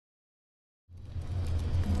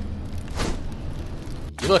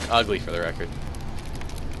You look ugly, for the record.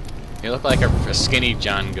 You look like a skinny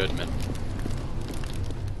John Goodman.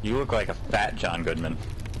 You look like a fat John Goodman.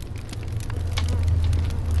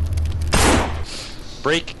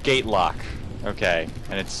 Break gate lock. Okay,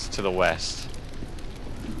 and it's to the west.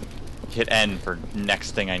 Hit N for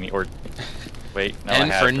next thing I need, or... Wait, no,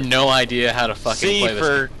 N for no idea how to fucking C play this.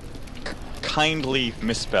 for kindly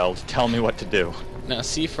misspelled. Tell me what to do. No,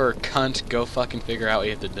 C for cunt, go fucking figure out what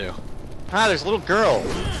you have to do. Ah, there's a little girl.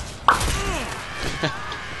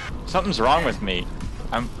 Something's wrong with me.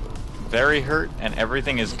 I'm very hurt, and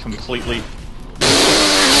everything is completely...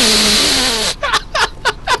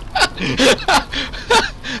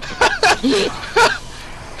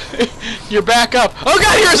 You're back up. Oh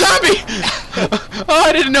god, you're a zombie! Oh,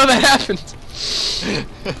 I didn't know that happened.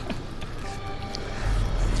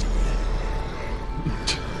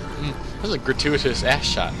 That was a gratuitous ass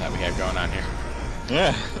shot that we have going on here.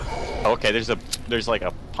 Yeah. Okay, there's like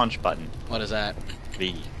a punch button. What is that?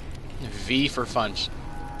 V. V for funch.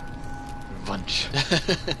 Vunch.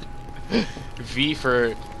 V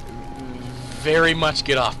for very much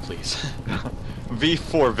get off, please. V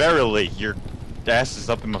for verily, your ass is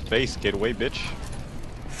up in my face. Get away, bitch.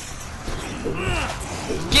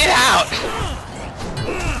 Get out!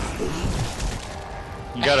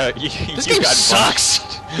 You gotta. This you game got sucks!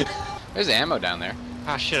 There's ammo down there.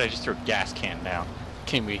 Ah, shit, I just threw a gas can down.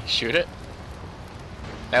 Can we shoot it?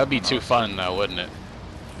 That would be too fun, though, wouldn't it?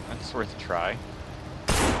 That's worth a try.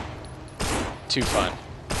 Too fun.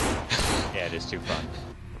 Yeah, it is too fun.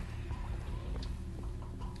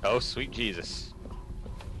 Oh, sweet Jesus.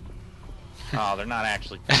 Oh, they're not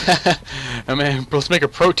actually. I mean, let's make a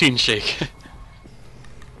protein shake.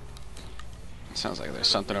 Sounds like there's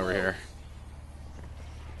something over here.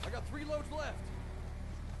 I got 3 loads left.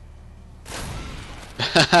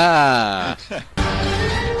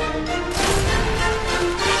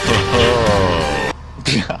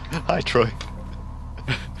 Hi, Troy.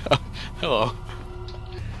 Hello.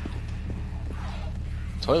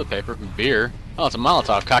 Toilet paper, beer. Oh, it's a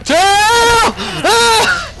Molotov cocktail.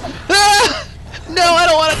 Ah! Ah! No, I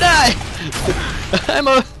don't want to die. I'm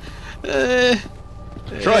a.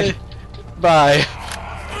 Troy. Bye.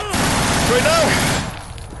 Troy, no!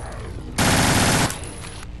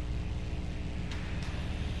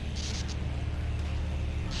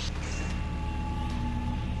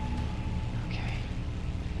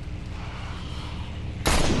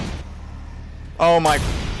 Oh my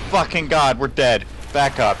fucking god, we're dead.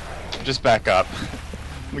 Back up. Just back up.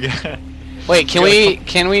 We gotta, Wait,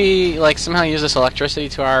 can we like somehow use this electricity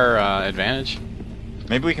to our advantage?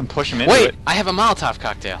 maybe we can push him into Wait, it. I have a Molotov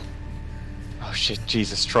cocktail. Oh shit,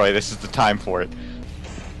 Jesus, Troy, this is the time for it.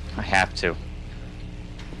 I have to.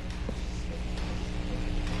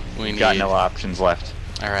 We Got no options left.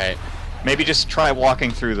 All right. Maybe just try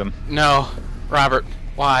walking through them. No, Robert.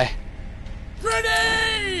 Why?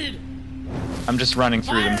 Grenade! I'm just running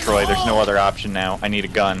through them, Troy. There's no other option now. I need a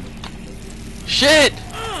gun. Shit!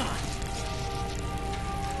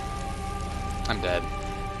 I'm dead.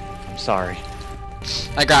 I'm sorry.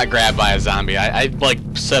 I got grabbed by a zombie. I like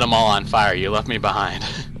set them all on fire. You left me behind.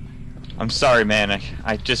 I'm sorry, man.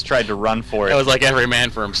 I just tried to run for it. It was like every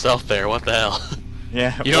man for himself there. What the hell?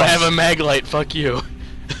 Yeah. You don't have a mag light. Fuck you.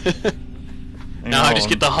 Now I just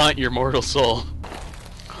know. get to hunt your mortal soul.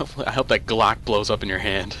 Hopefully, I hope that Glock blows up in your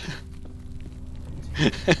hand.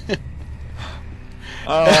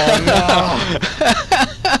 Oh no!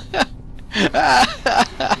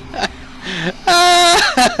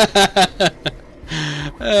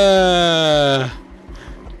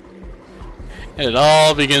 And it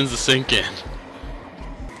all begins to sink in.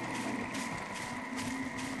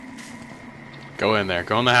 Go in there.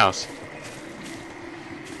 Go in the house.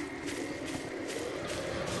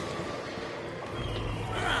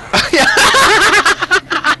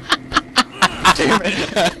 Damn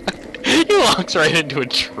it! He walks right into a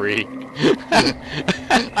tree.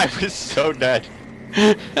 I was so dead.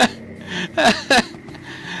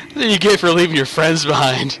 What do you get for leaving your friends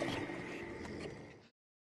behind?